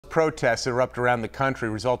protests erupt around the country,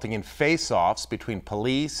 resulting in face-offs between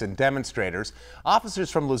police and demonstrators.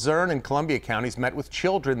 Officers from Luzerne and Columbia counties met with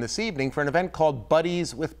children this evening for an event called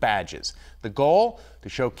Buddies with Badges. The goal? To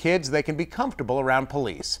show kids they can be comfortable around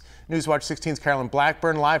police. Newswatch 16's Carolyn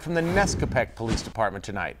Blackburn live from the Nescopec Police Department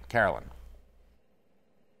tonight. Carolyn.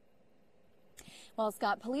 Well,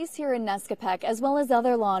 Scott, police here in Nescopec, as well as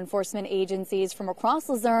other law enforcement agencies from across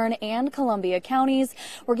Luzerne and Columbia counties,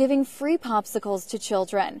 were giving free popsicles to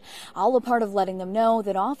children, all a part of letting them know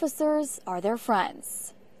that officers are their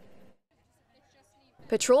friends.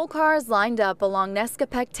 Patrol cars lined up along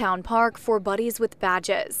Nescopec Town Park for Buddies with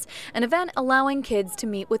Badges, an event allowing kids to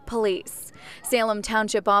meet with police. Salem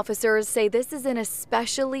Township officers say this is an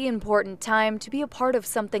especially important time to be a part of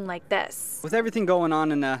something like this. With everything going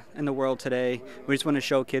on in the world today, we just want to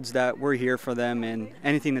show kids that we're here for them, and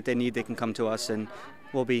anything that they need, they can come to us, and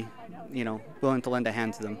we'll be, willing to lend a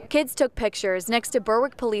hand to them. Kids took pictures next to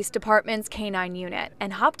Berwick Police Department's K-9 unit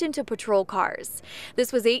and hopped into patrol cars.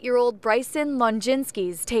 This was 8-year-old Bryson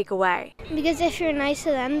Longinski's takeaway. Because if you're nice to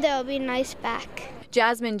them, they'll be nice back.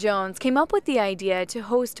 Jasmine Jones came up with the idea to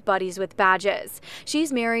host Buddies with Badges.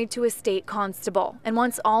 She's married to a state constable and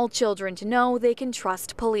wants all children to know they can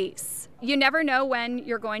trust police. You never know when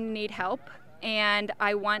you're going to need help, and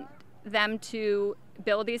I want them to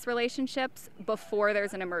build these relationships before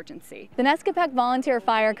there's an emergency. The Nescopec Volunteer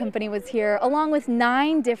Fire Company was here along with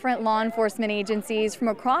 9 different law enforcement agencies from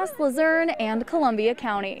across Luzerne and Columbia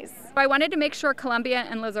counties. I wanted to make sure Columbia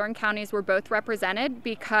and Luzerne counties were both represented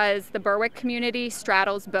because the Berwick community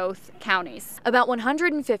straddles both counties. About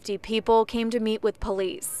 150 people came to meet with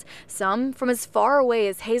police, some from as far away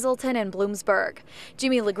as Hazleton and Bloomsburg.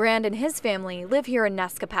 Jimmy LeGrand and his family live here in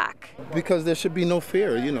Nescopec. Because there should be no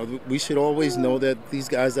fear. We should always know that these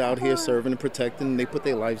guys are out here serving and protecting, and they put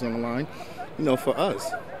their lives on the line, for us.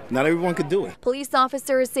 Not everyone could do it. Police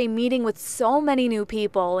officers say meeting with so many new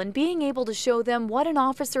people and being able to show them what an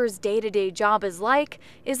officer's day-to-day job is like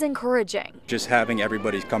is encouraging. Just having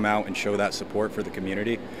everybody come out and show that support for the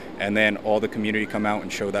community, and then all the community come out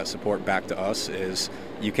and show that support back to us,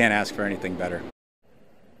 you can't ask for anything better.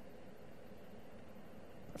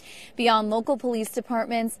 Beyond local police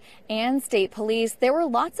departments and state police, there were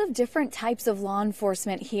lots of different types of law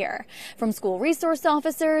enforcement here, from school resource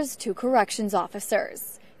officers to corrections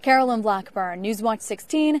officers. Carolyn Blackburn, Newswatch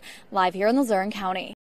 16, live here in Luzerne County.